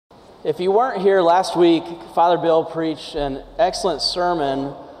If you weren't here last week, Father Bill preached an excellent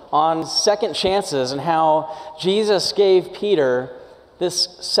sermon on second chances and how Jesus gave Peter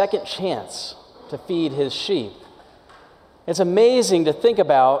this second chance to feed his sheep. It's amazing to think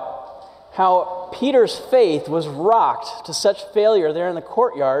about how Peter's faith was rocked to such failure there in the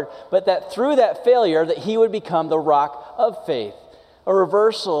courtyard, but that through that failure that he would become the rock of faith, a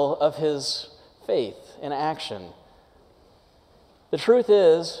reversal of his faith in action. The truth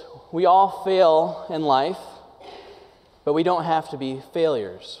is, we all fail in life, but we don't have to be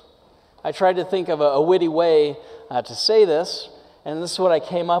failures. I tried to think of a witty way to say this, and this is what I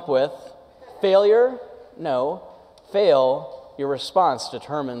came up with. Failure? No. Fail, your response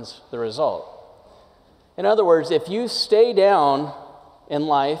determines the result. In other words, if you stay down in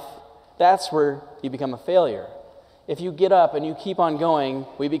life, that's where you become a failure. If you get up and you keep on going,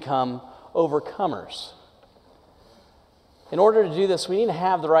 we become overcomers. In order to do this, we need to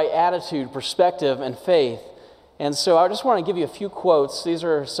have the right attitude, perspective, and faith. And so I just want to give you a few quotes. These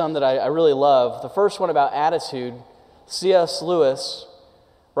are some that I really love. The first one about attitude, C.S. Lewis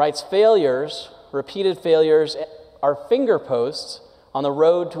writes, "Failures, repeated failures, are finger posts on the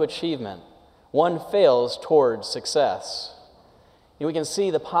road to achievement. One fails towards success." And we can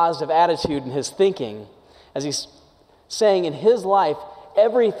see the positive attitude in his thinking as he's saying in his life,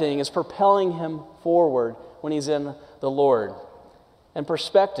 everything is propelling him forward when he's in the Lord. And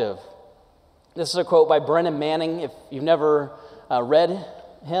perspective. This is a quote by Brennan Manning. If you've never read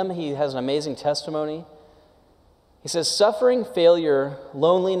him, he has an amazing testimony. He says, "Suffering, failure,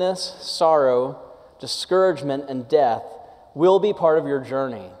 loneliness, sorrow, discouragement, and death will be part of your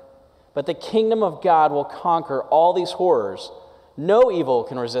journey. But the kingdom of God will conquer all these horrors. No evil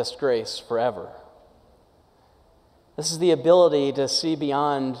can resist grace forever." This is the ability to see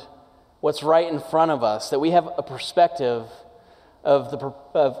beyond what's right in front of us, that we have a perspective of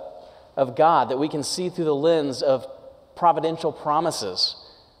God, that we can see through the lens of providential promises,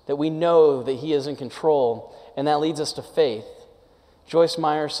 that we know that He is in control, and that leads us to faith. Joyce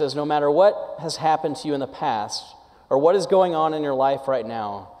Meyer says, "No matter what has happened to you in the past, or what is going on in your life right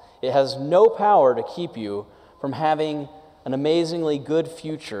now, it has no power to keep you from having an amazingly good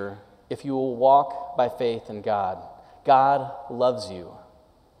future if you will walk by faith in God. God loves you.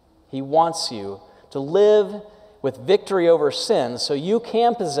 He wants you to live with victory over sin so you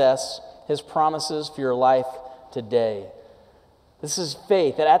can possess His promises for your life today." This is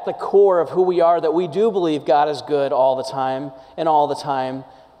faith, that at the core of who we are, that we do believe God is good all the time, and all the time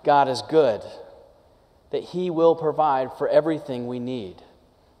God is good, that He will provide for everything we need.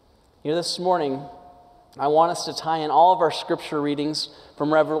 You know, this morning, I want us to tie in all of our scripture readings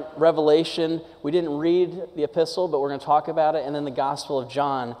from Revelation. We didn't read the epistle, but we're going to talk about it, and then the Gospel of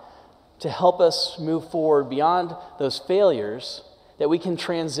John, to help us move forward beyond those failures, that we can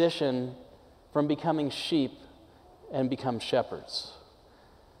transition from becoming sheep and become shepherds.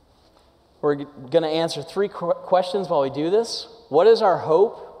 We're going to answer three questions while we do this. What is our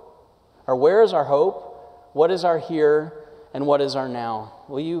hope? Or where is our hope? What is our here? And what is our now?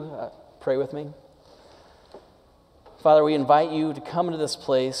 Will you pray with me? Father, we invite you to come into this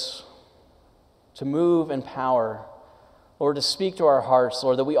place, to move in power, Lord, to speak to our hearts,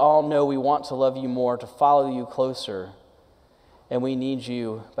 Lord, that we all know we want to love you more, to follow you closer, and we need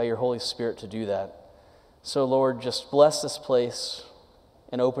you by your Holy Spirit to do that. So, Lord, just bless this place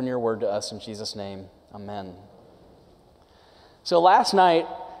and open your word to us in Jesus' name. Amen. So last night,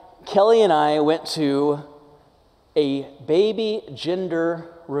 Kelly and I went to a baby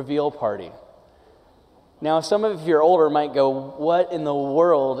gender reveal party. Now, some of you are older might go, "What in the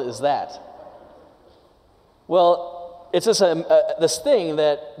world is that?" Well, it's just this thing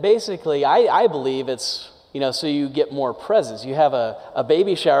that basically, I believe it's, so you get more presents. You have a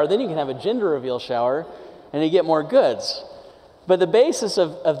baby shower, then you can have a gender reveal shower, and you get more goods. But the basis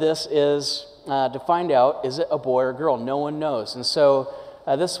of this is to find out, is it a boy or girl? No one knows. And so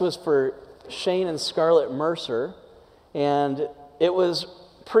this was for Shane and Scarlett Mercer, and it was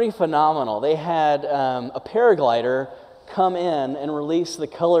pretty phenomenal. They had a paraglider come in and release the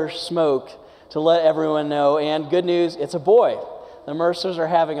color smoke to let everyone know, and good news, it's a boy. The Mercers are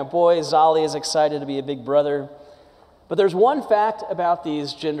having a boy. Zolly is excited to be a big brother. But there's one fact about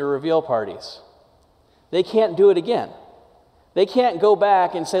these gender reveal parties. They can't do it again. They can't go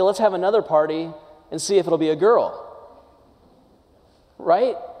back and say, "Let's have another party and see if it'll be a girl."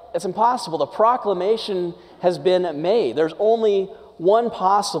 Right? It's impossible. The proclamation has been made. There's only one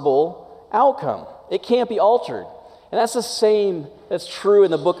possible outcome. It can't be altered. And that's the same that's true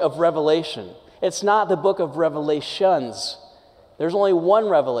in the book of Revelation. It's not the book of Revelations. There's only one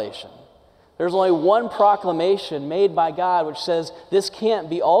revelation. There's only one proclamation made by God which says this can't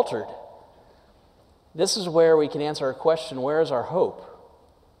be altered. This is where we can answer our question, where is our hope?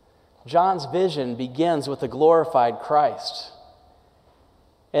 John's vision begins with the glorified Christ.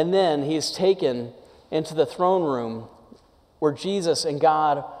 And then he's taken into the throne room where Jesus and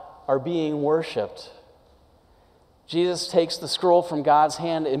God are being worshiped. Jesus takes the scroll from God's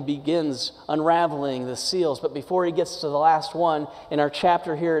hand and begins unraveling the seals. But before he gets to the last one, in our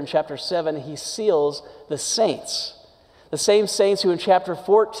chapter here in chapter 7, he seals the saints. The same saints who in chapter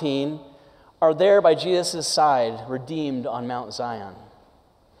 14 are there by Jesus' side, redeemed on Mount Zion.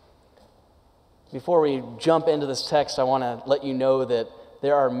 Before we jump into this text, I want to let you know that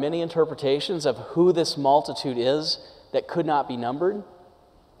there are many interpretations of who this multitude is that could not be numbered.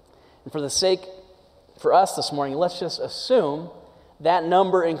 And for us this morning, let's just assume that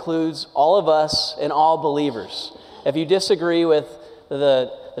number includes all of us and all believers. If you disagree with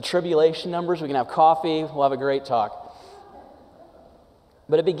the tribulation numbers, we can have coffee, we'll have a great talk.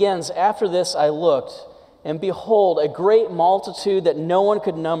 But it begins, after this I looked, and behold, a great multitude that no one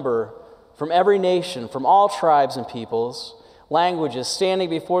could number, from every nation, from all tribes and peoples, languages, standing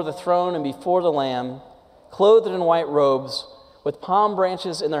before the throne and before the Lamb, clothed in white robes, with palm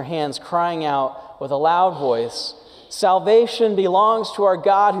branches in their hands, crying out with a loud voice, "Salvation belongs to our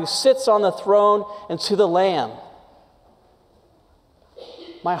God who sits on the throne and to the Lamb."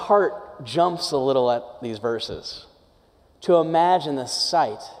 My heart jumps a little at these verses to imagine the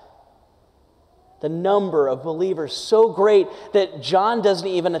sight. The number of believers so great that John doesn't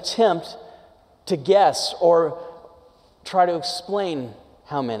even attempt to guess or try to explain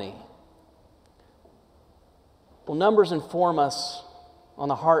how many. Well, numbers inform us on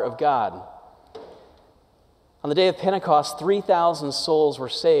the heart of God. On the day of Pentecost, 3,000 souls were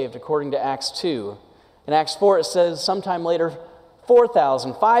saved, according to Acts 2. In Acts 4, it says sometime later,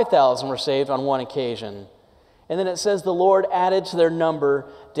 4,000, 5,000 were saved on one occasion. And then it says the Lord added to their number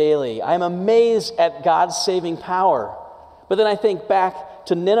daily. I am amazed at God's saving power. But then I think back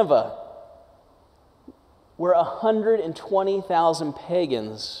to Nineveh, where 120,000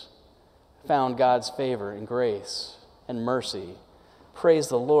 pagans found God's favor and grace and mercy. Praise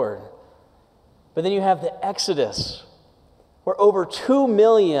the Lord. But then you have the Exodus, where over 2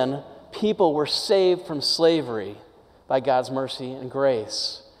 million people were saved from slavery by God's mercy and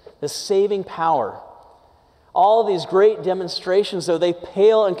grace. The saving power. All of these great demonstrations, though, they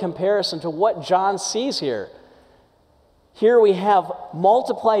pale in comparison to what John sees here. Here we have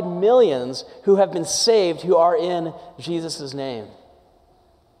multiplied millions who have been saved, who are in Jesus' name.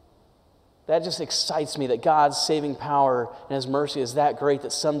 That just excites me that God's saving power and His mercy is that great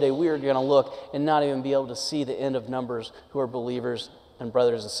that someday we are going to look and not even be able to see the end of numbers who are believers and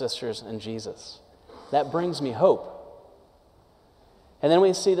brothers and sisters in Jesus. That brings me hope. And then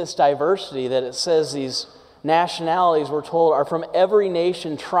we see this diversity that it says these nationalities, we're told, are from every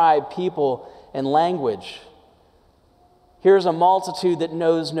nation, tribe, people, and language. Here's a multitude that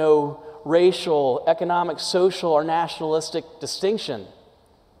knows no racial, economic, social, or nationalistic distinction.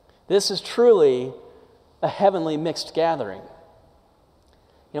 This is truly a heavenly mixed gathering.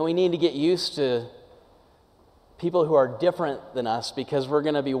 You know, we need to get used to people who are different than us because we're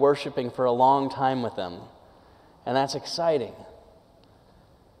going to be worshiping for a long time with them. And that's exciting.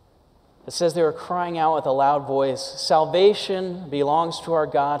 It says they were crying out with a loud voice, "Salvation belongs to our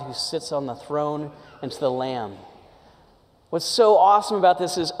God who sits on the throne and to the Lamb." What's so awesome about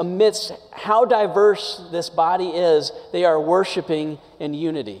this is amidst how diverse this body is, they are worshiping in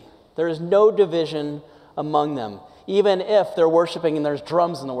unity. There is no division among them, even if they're worshiping and there's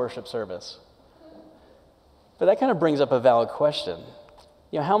drums in the worship service. But that kind of brings up a valid question.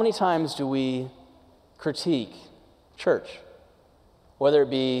 You know, how many times do we critique church? Whether it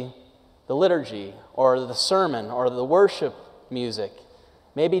be the liturgy or the sermon or the worship music,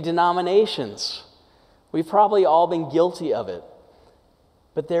 maybe denominations. We've probably all been guilty of it.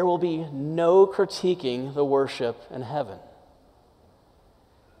 But there will be no critiquing the worship in heaven.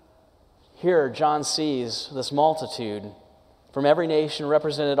 Here, John sees this multitude from every nation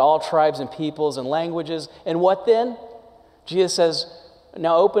represented, all tribes and peoples and languages. And what then? Jesus says,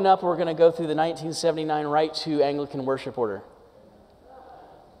 now open up, we're going to go through the 1979 Rite to Anglican worship order.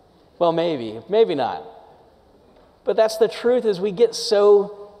 Well, maybe not. But that's the truth, is we get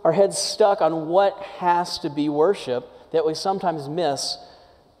so our heads stuck on what has to be worship that we sometimes miss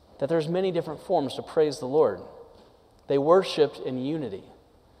that there's many different forms to praise the Lord. They worshiped in unity.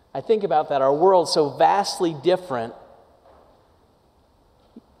 I think about that. Our world's so vastly different,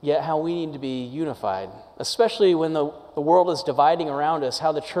 yet how we need to be unified, especially when the world is dividing around us,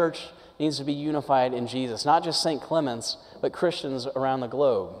 how the church needs to be unified in Jesus, not just St. Clement's, but Christians around the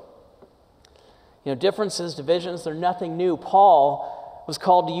globe. Differences, divisions, they're nothing new. Paul was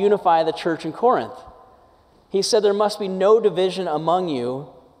called to unify the church in Corinth. He said there must be no division among you,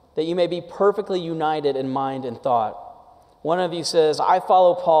 that you may be perfectly united in mind and thought. One of you says, I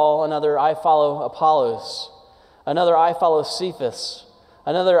follow Paul. Another, I follow Apollos. Another, I follow Cephas.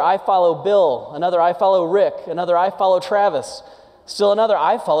 Another, I follow Bill. Another, I follow Rick. Another, I follow Travis. Still another,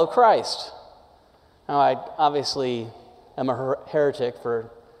 I follow Christ. Now, I obviously am a heretic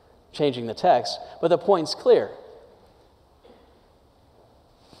for changing the text, but the point's clear.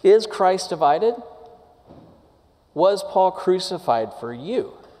 Is Christ divided? Was Paul crucified for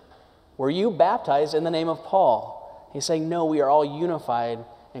you? Were you baptized in the name of Paul? He's saying, no, we are all unified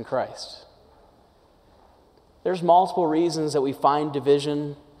in Christ. There's multiple reasons that we find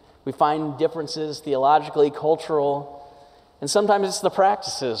division, we find differences theologically, cultural, and sometimes it's the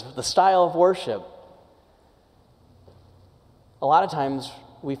practices, the style of worship. A lot of times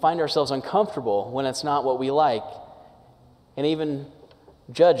we find ourselves uncomfortable when it's not what we like, and even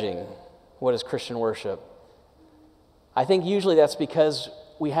judging what is Christian worship. I think usually that's because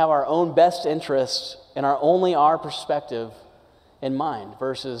we have our own best interests and only our perspective in mind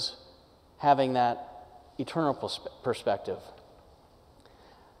versus having that eternal perspective.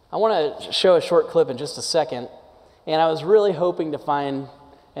 I want to show a short clip in just a second, and I was really hoping to find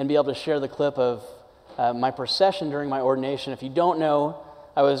and be able to share the clip of my procession during my ordination. If you don't know,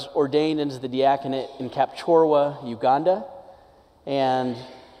 I was ordained into the diaconate in Kapchorwa, Uganda, and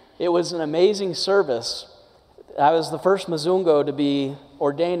it was an amazing service. I was the first Mzungu to be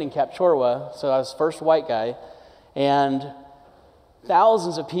ordained in Kapchorwa, so I was the first white guy, and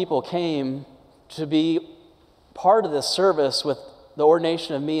thousands of people came to be part of this service with the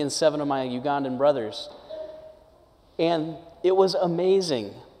ordination of me and 7 of my Ugandan brothers. And it was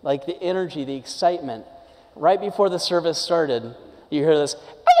amazing, like the energy, the excitement. Right before the service started, you hear this,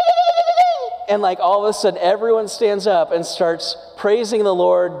 and like all of a sudden everyone stands up and starts praising the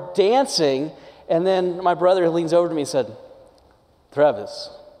Lord, dancing, and then my brother leans over to me and said, Travis,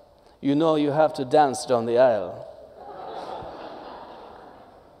 you know you have to dance down the aisle.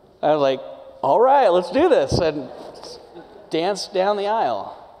 I was like, all right, let's do this, and dance down the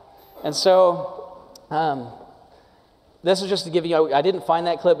aisle. And so this is just to give you, I didn't find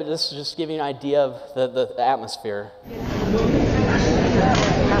that clip, but this is just to give you an idea of the atmosphere.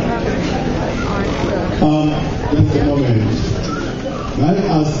 Just a moment. I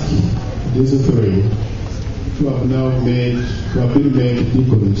ask these three who have been made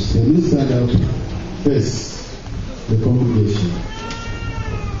deacons, can you stand up, face the congregation,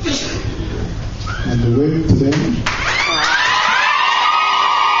 and wave to them?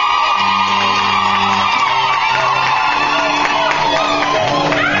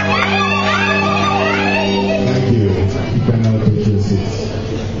 Thank you. You can now take your seats.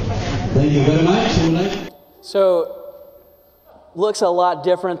 Thank you very much. So, looks a lot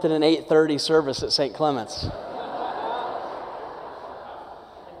different than an 8:30 service at St. Clement's.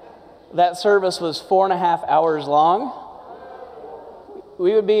 That service was 4.5 hours long.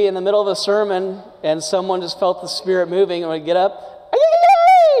 We would be in the middle of a sermon and someone just felt the Spirit moving and would get up,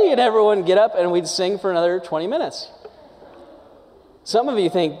 and everyone would get up and we'd sing for another 20 minutes. Some of you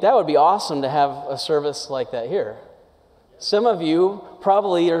think that would be awesome to have a service like that here. Some of you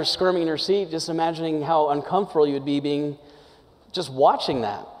probably are squirming in your seat just imagining how uncomfortable you would be being just watching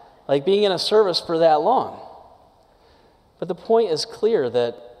that, like being in a service for that long. But the point is clear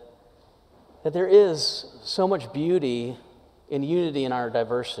that there is so much beauty and unity in our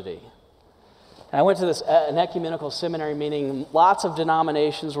diversity. And I went to an ecumenical seminary meeting. Lots of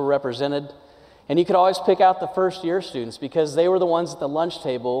denominations were represented, and you could always pick out the first-year students because they were the ones at the lunch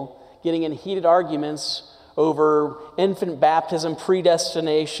table getting in heated arguments over infant baptism,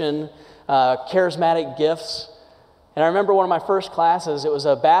 predestination, charismatic gifts. And I remember one of my first classes, it was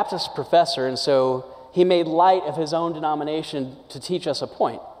a Baptist professor, and so he made light of his own denomination to teach us a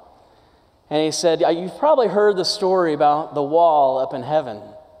point. And he said, you've probably heard the story about the wall up in heaven.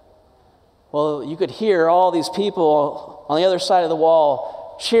 Well, you could hear all these people on the other side of the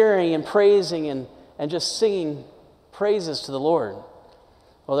wall cheering and praising and just singing praises to the Lord.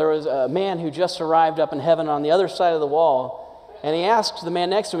 Well, there was a man who just arrived up in heaven on the other side of the wall, and he asked the man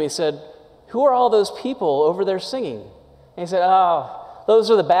next to him, he said, who are all those people over there singing? And he said, oh, those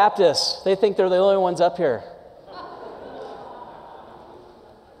are the Baptists. They think they're the only ones up here.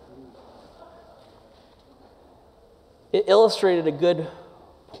 It illustrated a good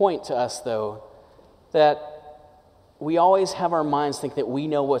point to us, though, that we always have our minds think that we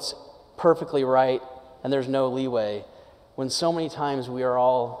know what's perfectly right and there's no leeway, when so many times we are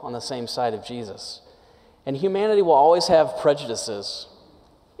all on the same side of Jesus. And humanity will always have prejudices.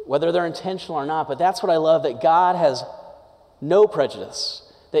 whether they're intentional or not. But that's what I love, that God has no prejudice,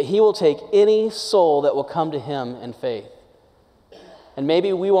 that he will take any soul that will come to him in faith. And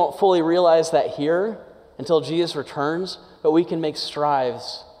maybe we won't fully realize that here until Jesus returns, but we can make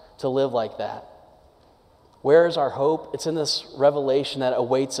strives to live like that. Where is our hope? It's in this revelation that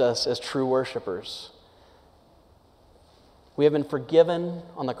awaits us as true worshipers. We have been forgiven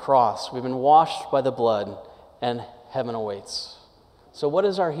on the cross. We've been washed by the blood, and heaven awaits. So what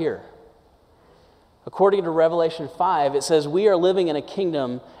is our here? According to Revelation 5, it says we are living in a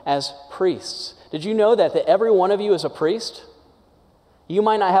kingdom as priests. Did you know that every one of you is a priest? You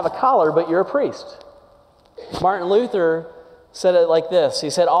might not have a collar, but you're a priest. Martin Luther said it like this. He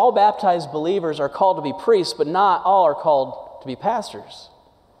said, all baptized believers are called to be priests, but not all are called to be pastors.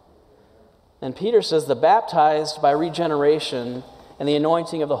 And Peter says the baptized by regeneration and the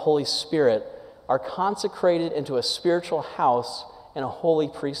anointing of the Holy Spirit are consecrated into a spiritual house and a holy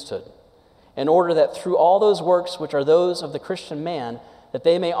priesthood, in order that through all those works which are those of the Christian man, that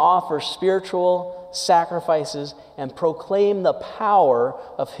they may offer spiritual sacrifices and proclaim the power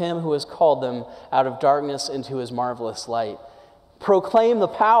of him who has called them out of darkness into his marvelous light. Proclaim the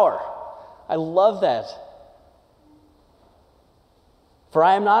power. I love that. For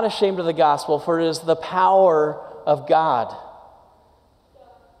I am not ashamed of the gospel, for it is the power of God.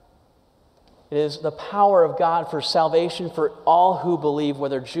 It is the power of God for salvation for all who believe,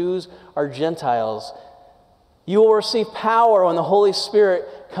 whether Jews or Gentiles. You will receive power when the Holy Spirit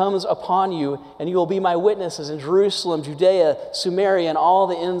comes upon you, and you will be my witnesses in Jerusalem, Judea, Samaria, and all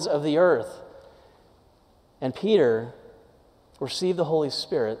the ends of the earth. And Peter received the Holy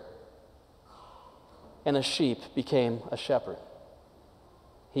Spirit, and a sheep became a shepherd.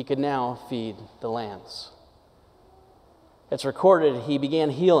 He could now feed the lambs. It's recorded he began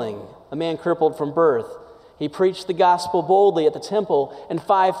healing a man crippled from birth. He preached the gospel boldly at the temple, and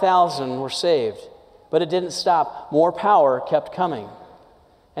 5,000 were saved. But it didn't stop. More power kept coming.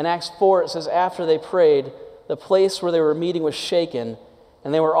 In Acts 4, it says, after they prayed, the place where they were meeting was shaken,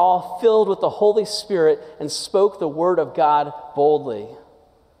 and they were all filled with the Holy Spirit and spoke the word of God boldly.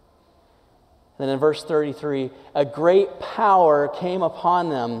 And then in verse 33, a great power came upon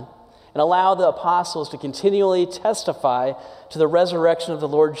them and allowed the apostles to continually testify to the resurrection of the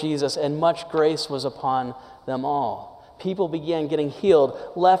Lord Jesus, and much grace was upon them all. People began getting healed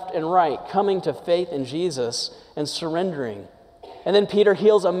left and right, coming to faith in Jesus and surrendering. And then Peter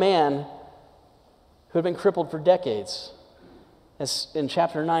heals a man who had been crippled for decades. As in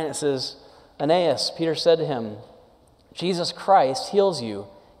chapter 9 it says, Aeneas, Peter said to him, Jesus Christ heals you.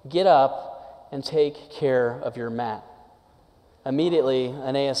 Get up and take care of your mat. Immediately,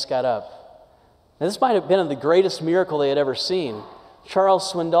 Aeneas got up. Now, this might have been the greatest miracle they had ever seen.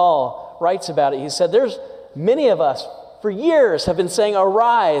 Charles Swindoll writes about it. He said, there's many of us for years have been saying,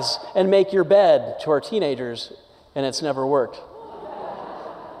 arise and make your bed to our teenagers, and it's never worked.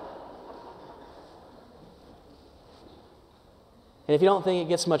 And if you don't think it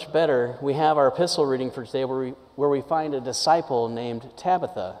gets much better, we have our epistle reading for today where we find a disciple named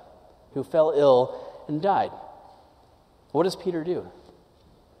Tabitha who fell ill and died. What does Peter do?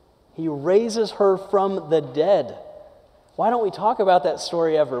 He raises her from the dead. Why don't we talk about that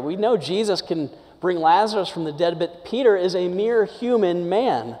story ever? We know Jesus can bring Lazarus from the dead, but Peter is a mere human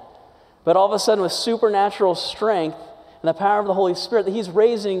man. But all of a sudden, with supernatural strength and the power of the Holy Spirit, that he's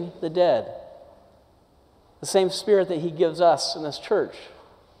raising the dead. The same Spirit that he gives us in this church.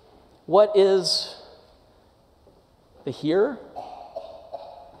 What is the here?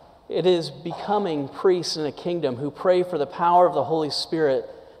 It is becoming priests in a kingdom who pray for the power of the Holy Spirit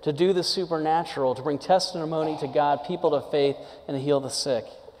to do the supernatural, to bring testimony to God, people to faith, and to heal the sick.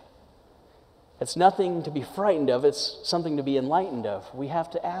 It's nothing to be frightened of. It's something to be enlightened of. We have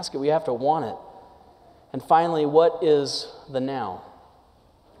to ask it. We have to want it. And finally, what is the now?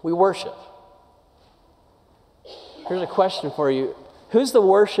 We worship. Here's a question for you. Who's the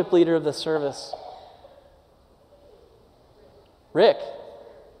worship leader of the service? Rick.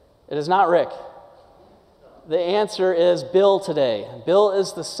 It is not Rick. The answer is Bill today. Bill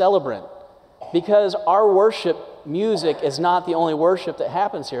is the celebrant. Because our worship music is not the only worship that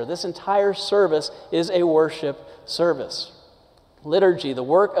happens here. This entire service is a worship service. Liturgy, the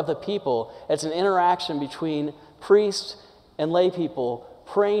work of the people, it's an interaction between priests and lay people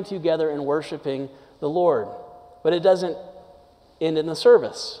praying together and worshiping the Lord. But it doesn't end in the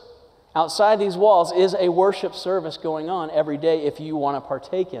service. Outside these walls is a worship service going on every day if you want to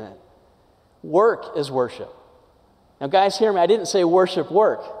partake in it. Work is worship. Now, guys, hear me. I didn't say worship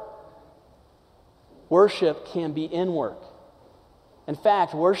work. Worship can be in work. In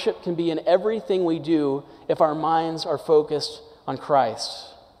fact, worship can be in everything we do if our minds are focused on Christ.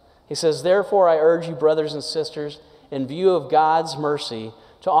 He says, "Therefore I urge you, brothers and sisters, in view of God's mercy,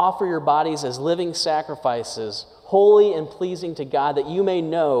 to offer your bodies as living sacrifices, holy and pleasing to God, that you may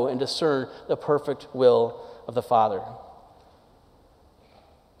know and discern the perfect will of the Father."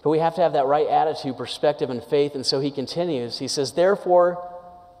 But we have to have that right attitude, perspective, and faith. And so he continues. He says, "Therefore,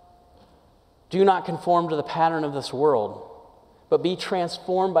 do not conform to the pattern of this world, but be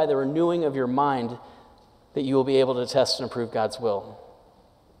transformed by the renewing of your mind, that you will be able to test and approve God's will."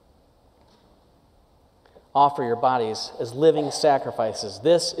 Offer your bodies as living sacrifices.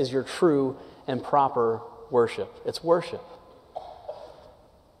 This is your true and proper worship. It's worship.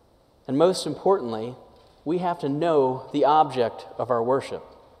 And most importantly, we have to know the object of our worship.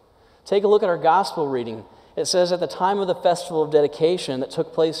 Take a look at our gospel reading. It says, at the time of the festival of dedication that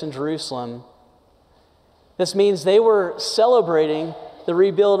took place in Jerusalem, this means they were celebrating the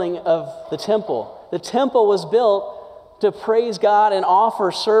rebuilding of the temple. The temple was built to praise God and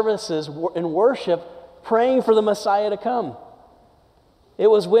offer services and worship, praying for the Messiah to come. It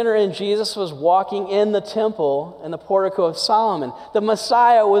was winter and Jesus was walking in the temple in the portico of Solomon. The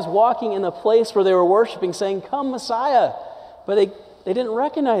Messiah was walking in the place where they were worshiping, saying, "Come, Messiah." But they didn't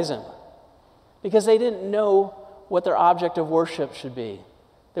recognize him because they didn't know what their object of worship should be.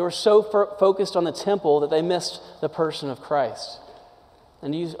 They were so focused on the temple that they missed the person of Christ.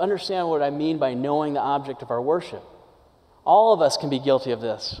 And you understand what I mean by knowing the object of our worship. All of us can be guilty of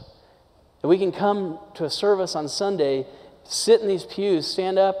this. That we can come to a service on Sunday, sit in these pews,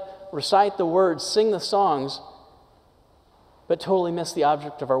 stand up, recite the words, sing the songs, but totally miss the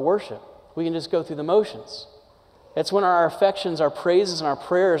object of our worship. We can just go through the motions. It's when our affections, our praises, and our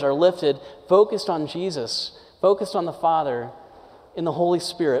prayers are lifted, focused on Jesus, focused on the Father, in the Holy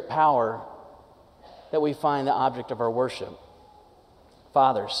Spirit power, that we find the object of our worship.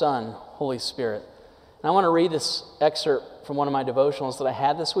 Father, Son, Holy Spirit. And I want to read this excerpt from one of my devotionals that I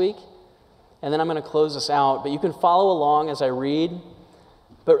had this week, and then I'm going to close this out. But you can follow along as I read.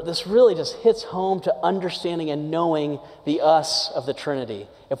 But this really just hits home to understanding and knowing the us of the Trinity.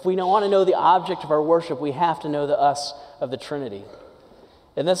 If we don't want to know the object of our worship, we have to know the us of the Trinity.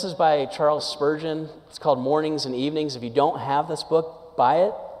 And this is by Charles Spurgeon. It's called Mornings and Evenings. If you don't have this book, buy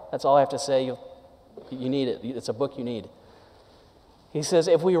it. That's all I have to say. You need it. It's a book you need. He says,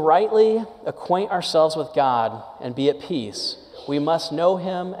 if we rightly acquaint ourselves with God and be at peace, we must know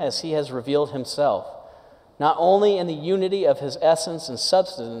him as he has revealed himself, not only in the unity of his essence and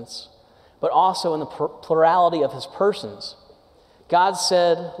substance, but also in the plurality of his persons. God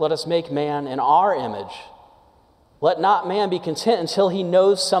said, "Let us make man in our image." Let not man be content until he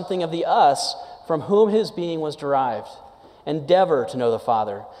knows something of the us from whom his being was derived. Endeavor to know the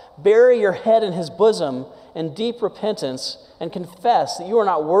Father. Bury your head in his bosom in deep repentance and confess that you are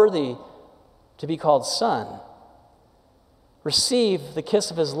not worthy to be called son. Receive the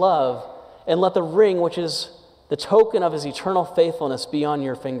kiss of his love, and let the ring, which is the token of his eternal faithfulness, be on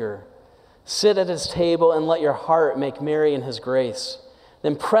your finger. Sit at his table and let your heart make merry in his grace.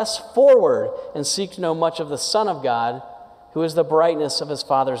 Then press forward and seek to know much of the Son of God, who is the brightness of his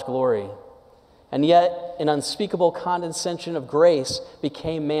Father's glory. And yet, in unspeakable condescension of grace,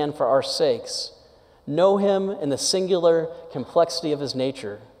 became man for our sakes. Know him in the singular complexity of his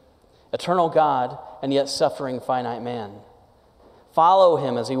nature, eternal God, and yet suffering finite man. Follow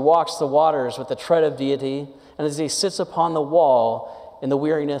him as he walks the waters with the tread of deity, and as he sits upon the wall in the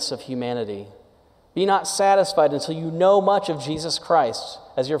weariness of humanity. Be not satisfied until you know much of Jesus Christ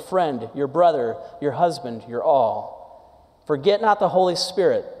as your friend, your brother, your husband, your all. Forget not the Holy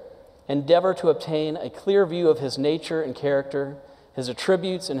Spirit. Endeavor to obtain a clear view of his nature and character, his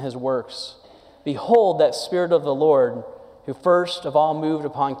attributes and his works. Behold that Spirit of the Lord, who first of all moved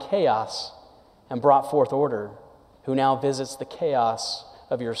upon chaos and brought forth order, who now visits the chaos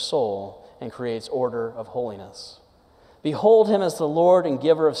of your soul and creates order of holiness. Behold him as the Lord and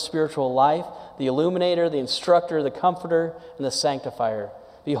giver of spiritual life, the illuminator, the instructor, the comforter, and the sanctifier.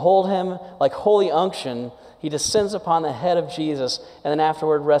 Behold him like holy unction. He descends upon the head of Jesus, and then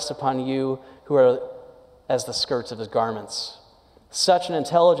afterward rests upon you who are as the skirts of his garments. Such an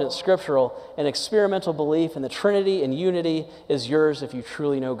intelligent, scriptural, and experimental belief in the Trinity and unity is yours if you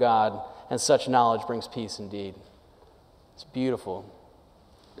truly know God, and such knowledge brings peace indeed. It's beautiful,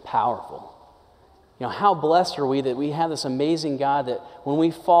 powerful. You know, how blessed are we that we have this amazing God that when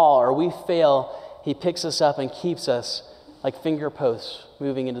we fall or we fail, he picks us up and keeps us like finger posts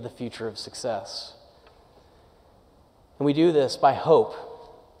moving into the future of success. And we do this by hope.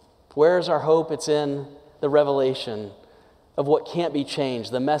 Where is our hope? It's in the revelation of what can't be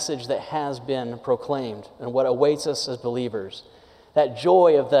changed, the message that has been proclaimed and what awaits us as believers. That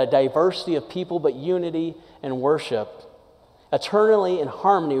joy of the diversity of people but unity and worship. eternally in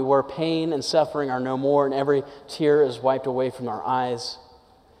harmony where pain and suffering are no more and every tear is wiped away from our eyes.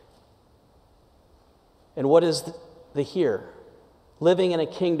 And what is the here? Living in a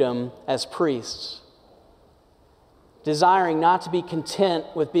kingdom as priests, desiring not to be content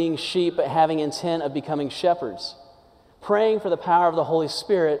with being sheep, but having intent of becoming shepherds, praying for the power of the Holy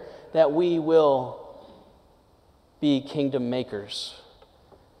Spirit that we will be kingdom makers.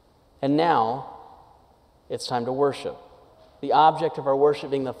 And now, it's time to worship. The object of our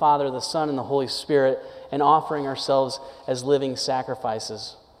worship being the Father, the Son, and the Holy Spirit, and offering ourselves as living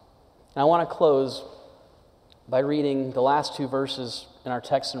sacrifices. And I want to close by reading the last two verses in our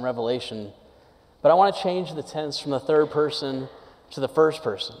text in Revelation. But I want to change the tense from the third person to the first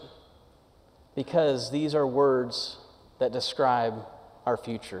person, because these are words that describe our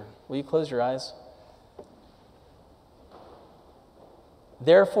future. Will you close your eyes?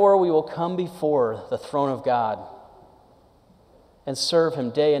 Therefore, we will come before the throne of God and serve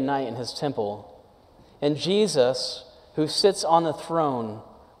him day and night in his temple. And Jesus, who sits on the throne,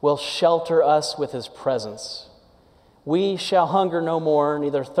 will shelter us with his presence. We shall hunger no more,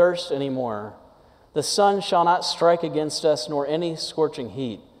 neither thirst any more. The sun shall not strike against us, nor any scorching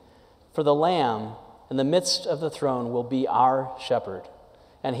heat. For the Lamb in the midst of the throne will be our shepherd,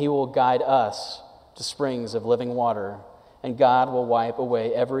 and he will guide us to springs of living water, and God will wipe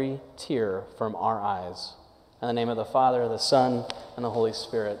away every tear from our eyes. In the name of the Father, the Son, and the Holy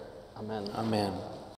Spirit. Amen. Amen.